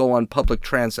they can go on public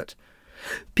transit.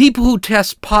 People who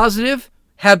test positive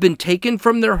have been taken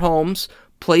from their homes,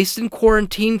 placed in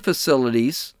quarantine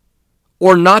facilities,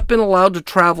 or not been allowed to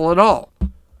travel at all.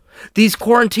 These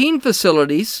quarantine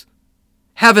facilities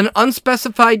have an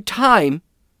unspecified time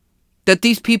that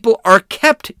these people are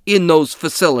kept in those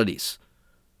facilities.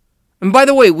 And by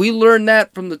the way, we learned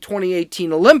that from the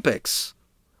 2018 Olympics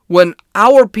when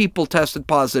our people tested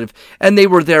positive and they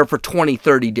were there for 20,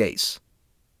 30 days.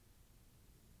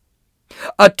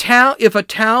 If a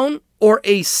town or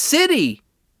a city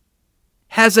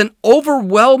has an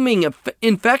overwhelming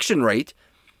infection rate,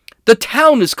 the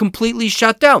town is completely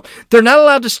shut down. They're not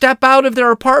allowed to step out of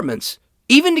their apartments,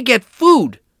 even to get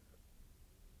food.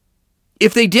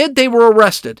 If they did, they were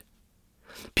arrested.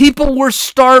 People were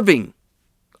starving,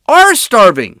 are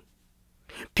starving.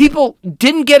 People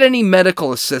didn't get any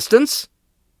medical assistance.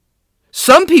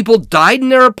 Some people died in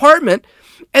their apartment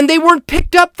and they weren't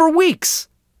picked up for weeks.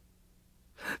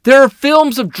 There are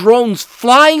films of drones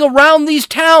flying around these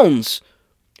towns,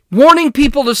 warning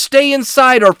people to stay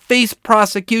inside or face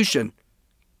prosecution.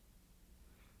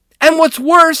 And what's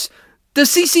worse, the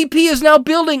CCP is now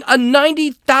building a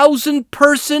 90,000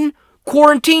 person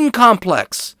quarantine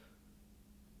complex.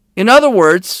 In other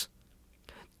words,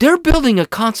 they're building a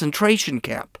concentration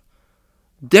camp.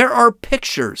 There are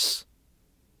pictures.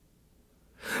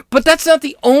 But that's not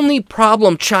the only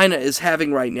problem China is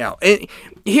having right now. And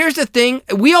here's the thing.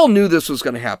 We all knew this was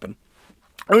going to happen.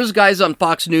 There's guys on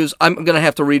Fox News. I'm going to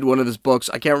have to read one of his books.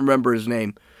 I can't remember his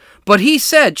name. But he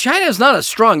said China is not as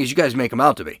strong as you guys make them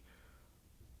out to be.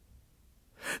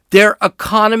 Their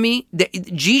economy,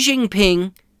 Xi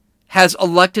Jinping has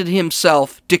elected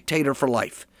himself dictator for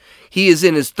life. He is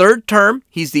in his third term.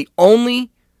 He's the only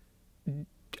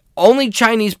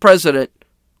Chinese president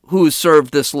who has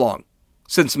served this long,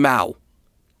 since Mao.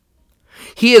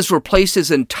 He has replaced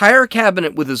his entire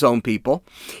cabinet with his own people.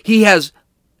 He has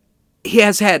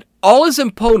had all his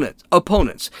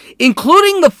opponents,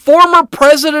 including the former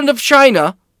president of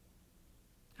China,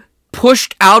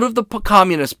 pushed out of the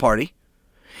Communist Party.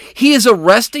 He is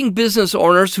arresting business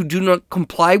owners who do not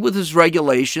comply with his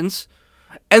regulations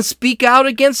and speak out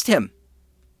against him.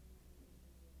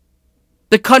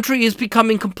 The country is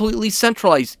becoming completely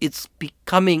centralized. It's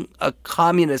becoming a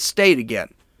communist state again.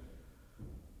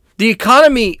 The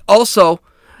economy also,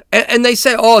 and they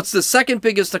say, oh, it's the second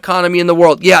biggest economy in the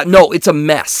world. Yeah, no, it's a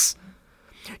mess.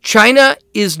 China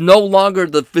is no longer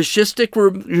the fascistic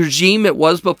regime it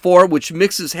was before, which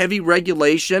mixes heavy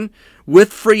regulation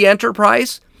with free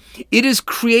enterprise. It is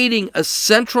creating a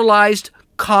centralized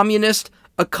communist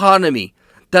economy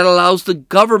that allows the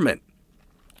government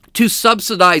to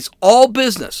subsidize all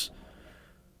business.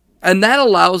 And that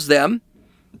allows them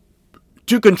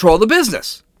to control the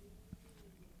business.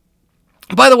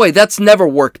 By the way, that's never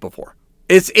worked before.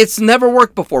 It's never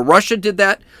worked before. Russia did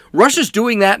that. Russia's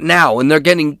doing that now, and they're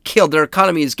getting killed. Their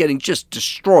economy is getting just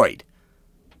destroyed.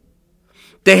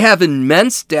 They have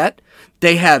immense debt.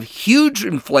 They have huge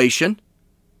inflation.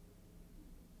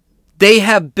 They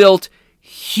have built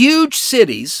huge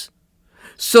cities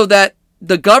so that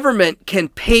the government can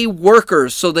pay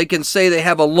workers so they can say they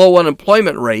have a low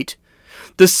unemployment rate.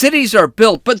 The cities are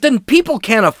built, but then people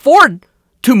can't afford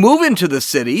to move into the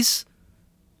cities.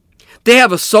 They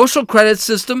have a social credit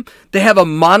system. They have a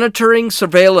monitoring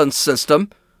surveillance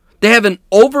system. They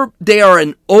are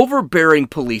an overbearing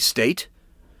police state.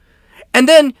 And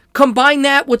then combine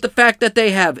that with the fact that they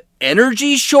have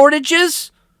energy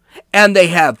shortages and they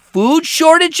have food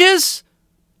shortages.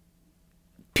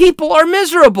 People are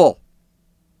miserable.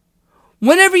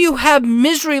 Whenever you have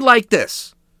misery like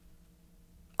this,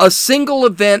 a single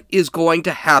event is going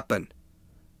to happen.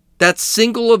 That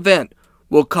single event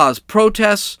will cause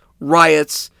protests,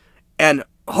 riots, and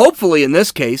hopefully in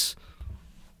this case,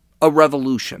 a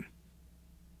revolution.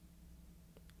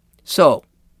 So,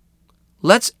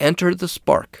 let's enter the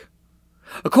spark.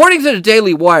 According to the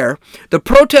Daily Wire, the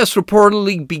protests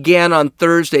reportedly began on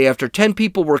Thursday after 10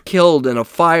 people were killed in a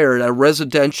fire at a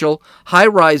residential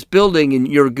high-rise building in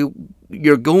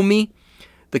Urgumi,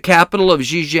 the capital of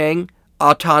Xinjiang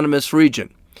Autonomous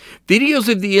Region. Videos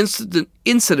of the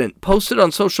incident posted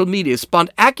on social media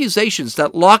spawned accusations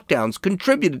that lockdowns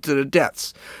contributed to the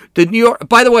deaths.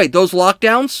 By the way, those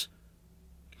lockdowns,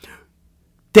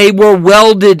 they were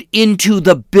welded into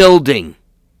the building.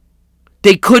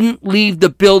 They couldn't leave the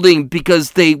building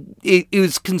because it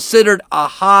was considered a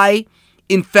high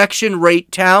infection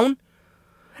rate town,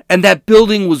 and that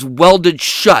building was welded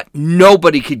shut.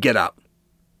 Nobody could get out.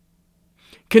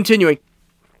 Continuing.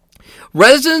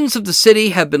 Residents of the city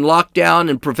have been locked down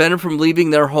and prevented from leaving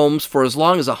their homes for as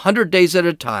long as 100 days at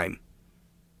a time.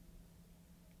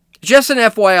 Just an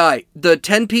FYI, the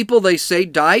 10 people they say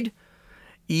died,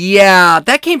 yeah,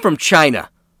 that came from China.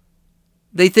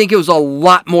 They think it was a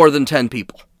lot more than 10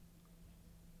 people.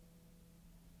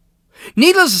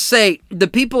 Needless to say, the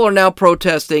people are now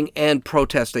protesting and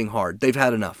protesting hard. They've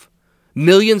had enough.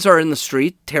 Millions are in the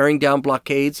street, tearing down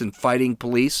blockades and fighting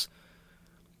police.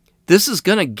 This is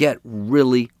going to get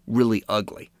really, really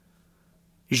ugly.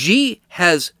 Xi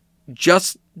has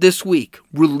just this week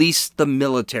released the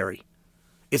military.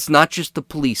 It's not just the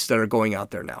police that are going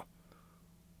out there now.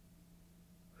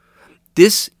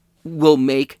 This will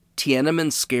make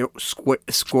Tiananmen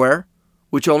Square,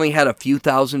 which only had a few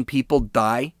thousand people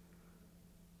die,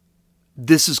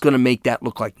 this is going to make that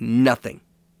look like nothing.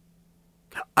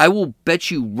 I will bet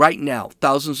you right now, tens of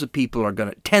thousands of people are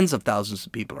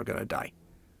going to die.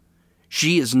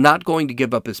 Xi is not going to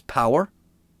give up his power,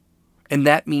 and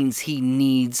that means he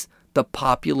needs the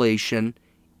population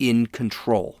in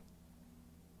control.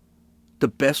 The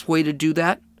best way to do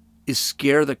that is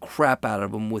scare the crap out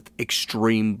of them with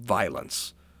extreme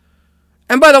violence.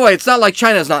 And by the way, it's not like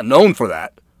China's not known for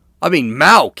that. I mean,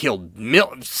 Mao killed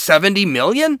 70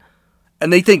 million,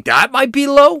 and they think that might be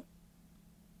low?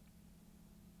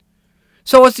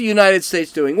 So what's the United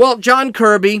States doing? Well, John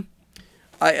Kirby,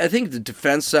 I think the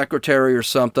defense secretary or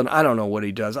something. I don't know what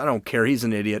he does. I don't care. He's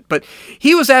an idiot. But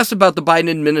he was asked about the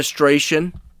Biden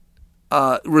administration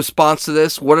response to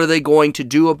this. What are they going to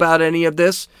do about any of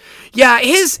this? Yeah,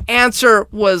 his answer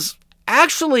was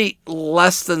actually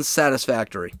less than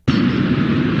satisfactory.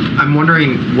 I'm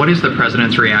wondering, what is the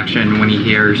president's reaction when he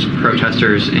hears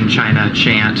protesters in China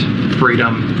chant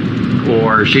freedom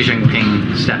or Xi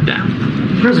Jinping step down?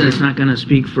 The president's not going to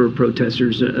speak for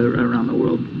protesters around the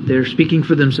world. They're speaking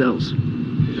for themselves.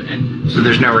 And so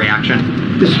there's no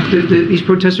reaction? These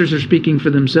protesters are speaking for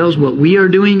themselves. What we are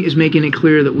doing is making it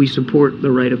clear that we support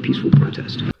the right of peaceful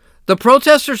protest. The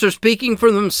protesters are speaking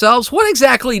for themselves? What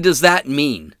exactly does that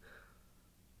mean?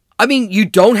 I mean, you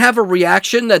don't have a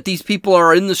reaction that these people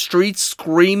are in the streets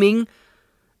screaming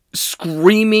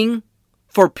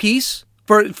for peace,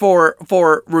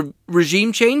 for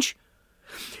regime change?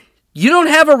 You don't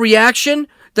have a reaction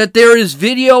that there is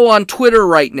video on Twitter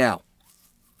right now.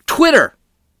 Twitter,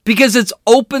 because it's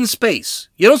open space.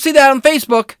 You don't see that on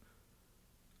Facebook.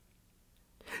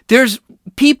 There's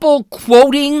people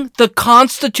quoting the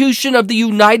Constitution of the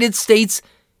United States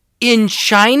in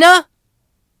China?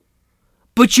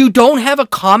 But you don't have a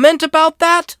comment about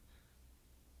that?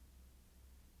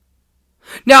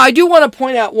 Now, I do want to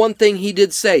point out one thing he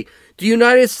did say. The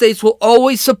United States will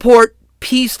always support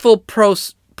peaceful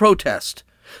protest.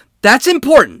 That's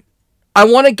important. I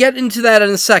want to get into that in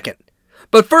a second.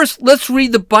 But first, let's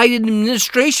read the Biden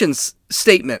administration's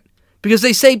statement, because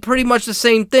they say pretty much the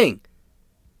same thing.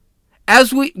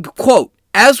 As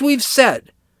we've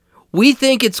said, we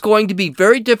think it's going to be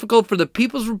very difficult for the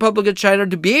People's Republic of China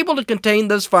to be able to contain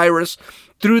this virus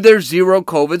through their zero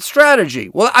COVID strategy.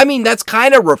 Well, I mean, that's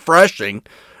kind of refreshing,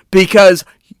 because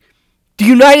the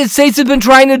United States has been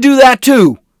trying to do that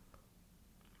too.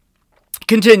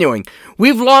 Continuing,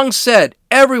 we've long said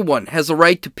everyone has a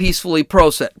right to peacefully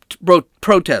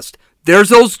protest. There's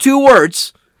those two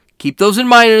words. Keep those in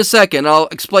mind in a second. I'll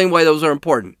explain why those are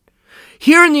important.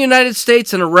 Here in the United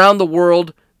States and around the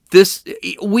world,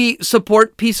 we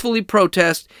support peacefully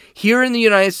protest here in the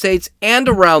United States and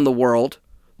around the world.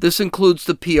 This includes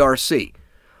the PRC.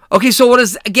 Okay, so what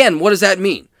does that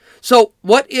mean? So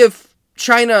what if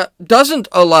China doesn't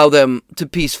allow them to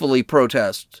peacefully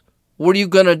protest? What are you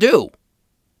going to do?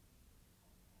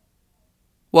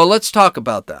 Well, let's talk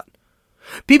about that.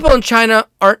 People in China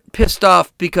aren't pissed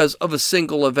off because of a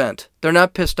single event. They're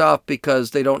not pissed off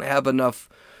because they don't have enough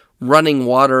running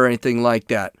water or anything like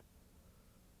that.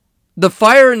 The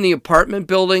fire in the apartment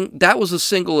building, that was a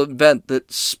single event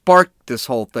that sparked this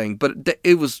whole thing, but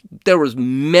there was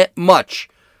much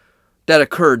that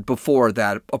occurred before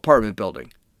that apartment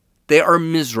building. They are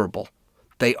miserable.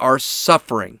 They are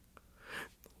suffering.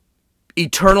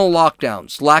 Eternal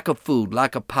lockdowns, lack of food,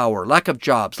 lack of power, lack of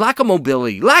jobs, lack of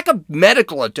mobility, lack of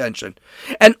medical attention,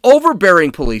 an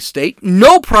overbearing police state,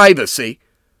 no privacy,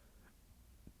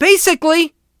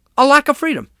 basically a lack of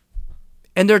freedom.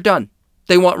 And they're done.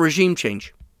 They want regime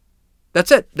change.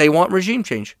 That's it. They want regime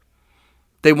change.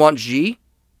 They want Xi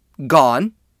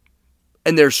gone,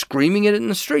 and they're screaming it in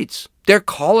the streets. They're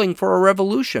calling for a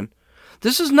revolution.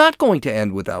 This is not going to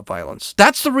end without violence.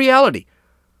 That's the reality.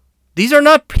 These are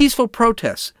not peaceful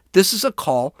protests. This is a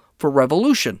call for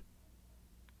revolution.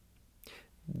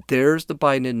 There's the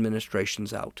Biden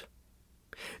administration's out.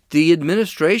 The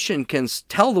administration can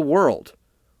tell the world,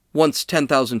 once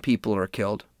 10,000 people are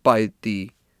killed by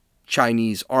the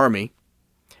Chinese army,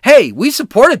 hey, we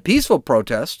supported peaceful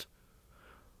protest.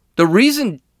 The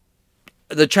reason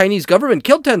the Chinese government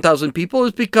killed 10,000 people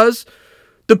is because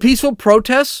the peaceful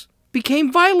protests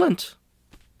became violent.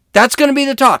 That's going to be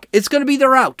the talk. It's going to be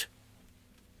their out.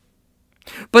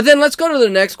 But then let's go to the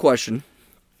next question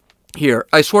here.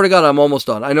 I swear to God, I'm almost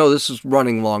done. I know this is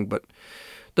running long, but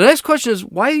the next question is,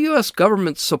 why the U.S.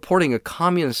 government supporting a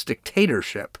communist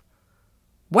dictatorship?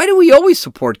 Why do we always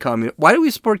support Why do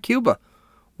we support Cuba?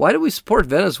 Why do we support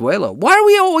Venezuela? Why are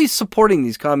we always supporting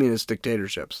these communist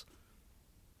dictatorships?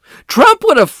 Trump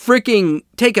would have freaking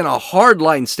taken a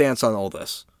hardline stance on all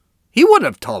this. He wouldn't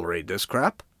have tolerated this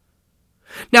crap.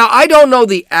 Now, I don't know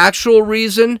the actual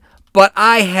reason, but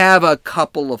I have a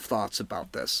couple of thoughts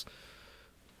about this.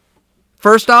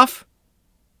 First off,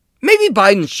 maybe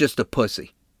Biden's just a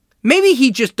pussy. Maybe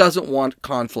he just doesn't want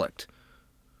conflict.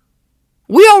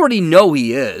 We already know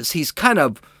he is. He's kind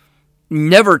of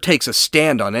never takes a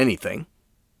stand on anything.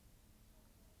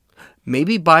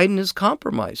 Maybe Biden is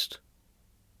compromised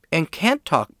and can't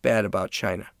talk bad about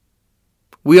China.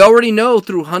 We already know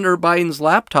through Hunter Biden's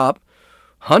laptop,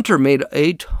 Hunter made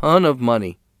a ton of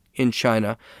money in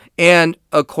China. And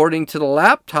according to the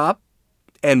laptop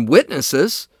and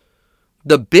witnesses,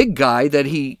 the big guy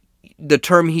the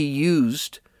term he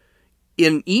used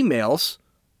in emails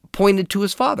pointed to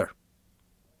his father.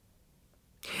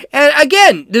 And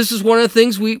again, this is one of the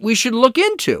things we should look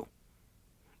into.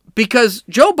 Because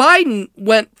Joe Biden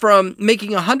went from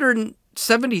making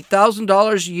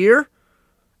 $170,000 a year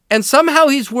and somehow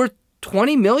he's worth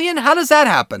 $20 million? How does that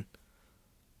happen?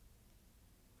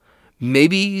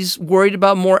 Maybe he's worried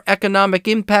about more economic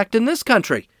impact in this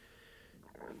country.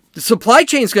 The supply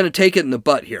chain is going to take it in the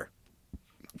butt here.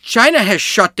 China has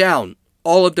shut down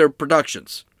all of their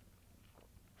productions,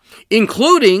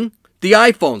 including the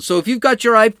iPhone. So if you've got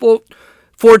your iPhone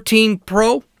 14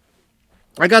 Pro,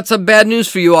 I got some bad news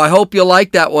for you. I hope you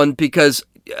like that one, because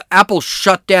Apple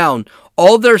shut down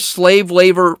all their slave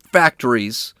labor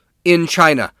factories in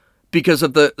China because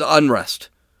of the unrest.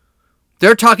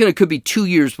 They're talking it could be 2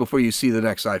 years before you see the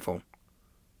next iPhone.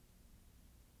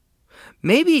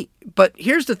 Maybe, but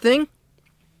here's the thing.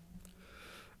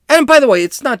 And by the way,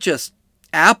 it's not just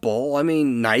Apple. I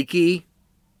mean, Nike,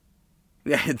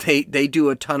 they do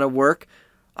a ton of work.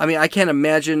 I mean, I can't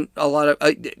imagine a lot of...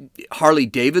 Harley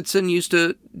Davidson used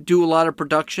to do a lot of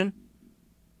production.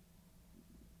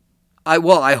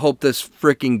 I hope this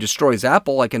freaking destroys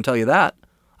Apple, I can tell you that.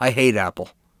 I hate Apple.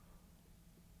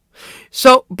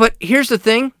 So, but here's the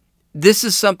thing. This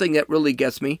is something that really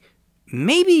gets me.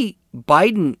 Maybe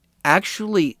Biden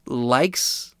actually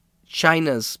likes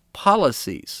China's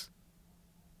policies.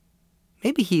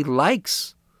 Maybe he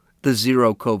likes the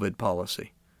zero COVID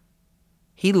policy.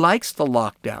 He likes the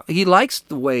lockdown. He likes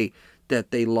the way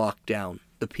that they lock down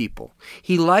the people.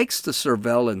 He likes the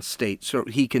surveillance state so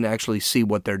he can actually see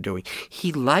what they're doing.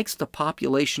 He likes the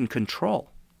population control.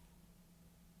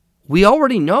 We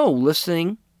already know,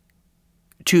 listening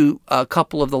to a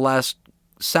couple of the last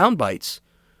sound bites,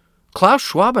 Klaus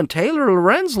Schwab and Taylor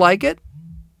Lorenz like it.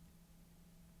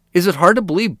 Is it hard to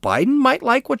believe Biden might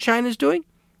like what China's doing?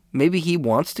 Maybe he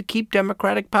wants to keep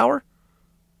democratic power?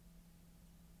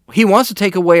 He wants to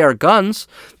take away our guns.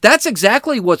 That's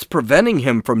exactly what's preventing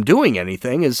him from doing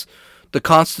anything, is the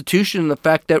Constitution and the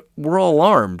fact that we're all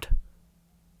armed.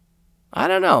 I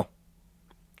don't know.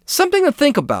 Something to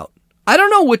think about. I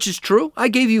don't know which is true. I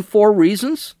gave you 4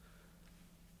 reasons.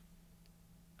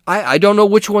 I don't know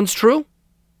which one's true.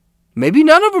 Maybe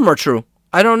none of them are true.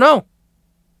 I don't know.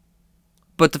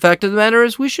 But the fact of the matter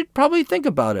is we should probably think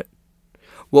about it.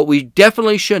 What we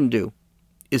definitely shouldn't do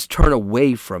is turn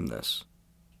away from this.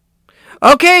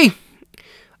 Okay.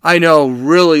 I know,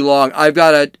 really long. I've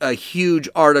got a huge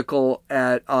article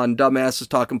on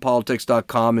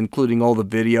dumbassestalkingpolitics.com, including all the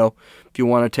video, if you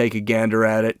want to take a gander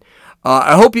at it.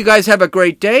 I hope you guys have a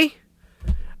great day.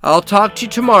 I'll talk to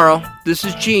you tomorrow. This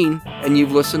is Gene, and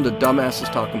you've listened to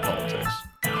Dumbasses Talking Politics.